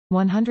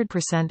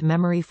100%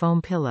 memory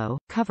foam pillow,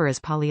 cover is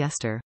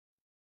polyester.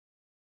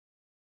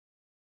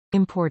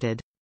 Imported.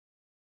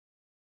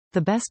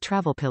 The best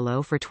travel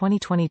pillow for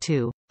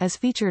 2022, as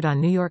featured on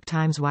New York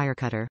Times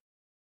Wirecutter.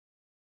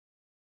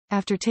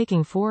 After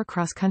taking 4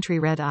 cross-country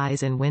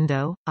red-eyes in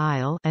window,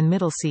 aisle, and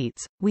middle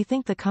seats, we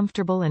think the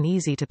comfortable and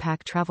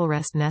easy-to-pack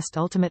Travelrest Nest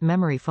Ultimate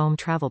Memory Foam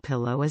Travel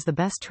Pillow is the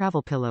best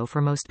travel pillow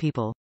for most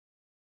people.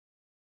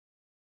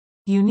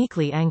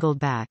 Uniquely angled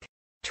back.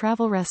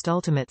 Travelrest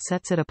Ultimate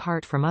sets it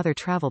apart from other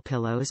travel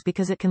pillows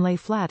because it can lay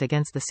flat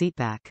against the seat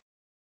back.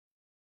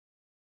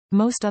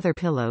 Most other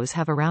pillows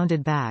have a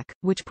rounded back,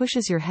 which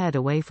pushes your head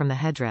away from the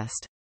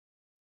headrest.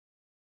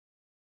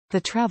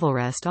 The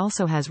Travelrest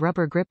also has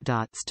rubber grip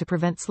dots to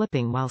prevent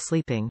slipping while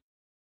sleeping.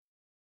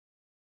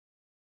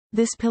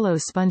 This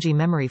pillow's spongy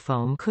memory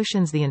foam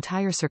cushions the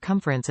entire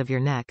circumference of your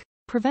neck,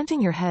 preventing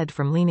your head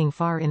from leaning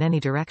far in any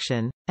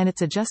direction, and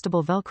its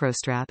adjustable Velcro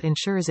strap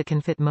ensures it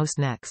can fit most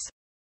necks.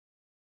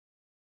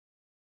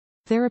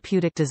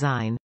 Therapeutic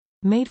design.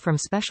 Made from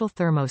special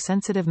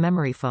thermo-sensitive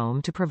memory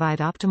foam to provide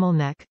optimal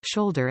neck,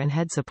 shoulder and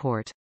head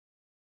support.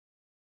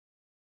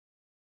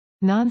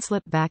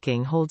 Non-slip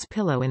backing holds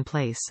pillow in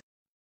place.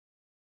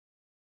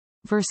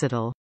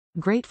 Versatile.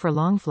 Great for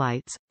long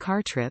flights,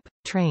 car trip,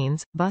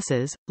 trains,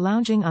 buses,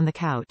 lounging on the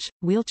couch,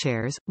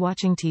 wheelchairs,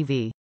 watching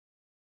TV.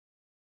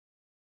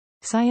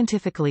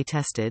 Scientifically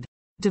tested.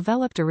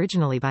 Developed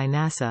originally by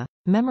NASA,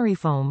 memory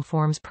foam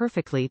forms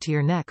perfectly to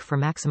your neck for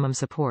maximum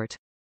support.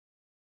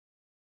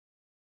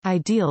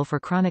 Ideal for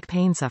chronic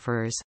pain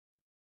sufferers.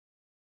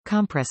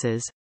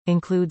 Compresses.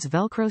 Includes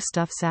Velcro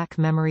stuff sack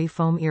memory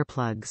foam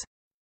earplugs.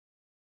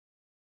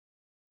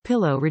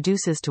 Pillow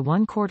reduces to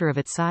 1/4 of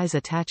its size,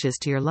 attaches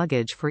to your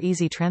luggage for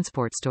easy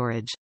transport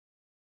storage.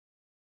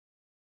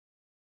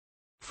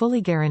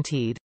 Fully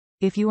guaranteed.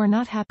 If you are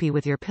not happy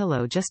with your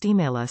pillow, just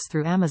email us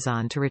through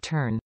Amazon to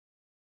return.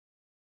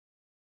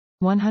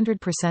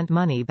 100%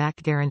 money back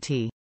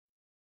guarantee.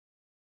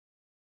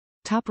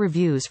 Top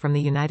reviews from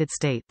the United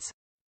States.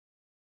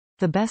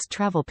 The best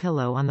travel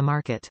pillow on the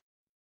market.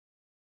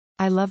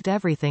 I loved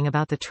everything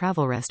about the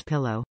Travelrest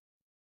pillow.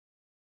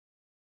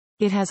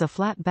 It has a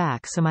flat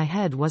back so my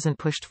head wasn't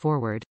pushed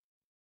forward.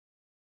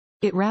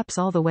 It wraps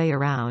all the way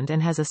around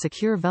and has a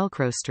secure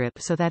Velcro strip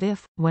so that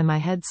if, when my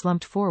head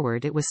slumped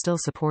forward, it was still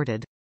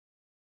supported.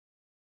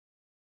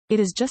 It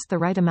is just the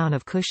right amount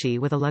of cushy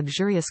with a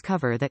luxurious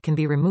cover that can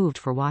be removed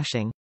for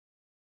washing.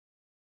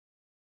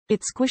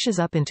 It squishes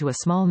up into a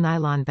small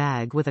nylon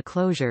bag with a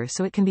closure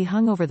so it can be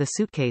hung over the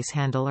suitcase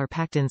handle or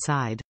packed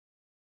inside.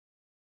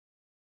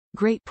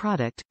 Great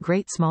product,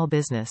 great small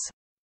business.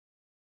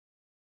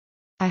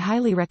 I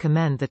highly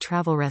recommend the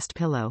Travelrest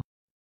pillow.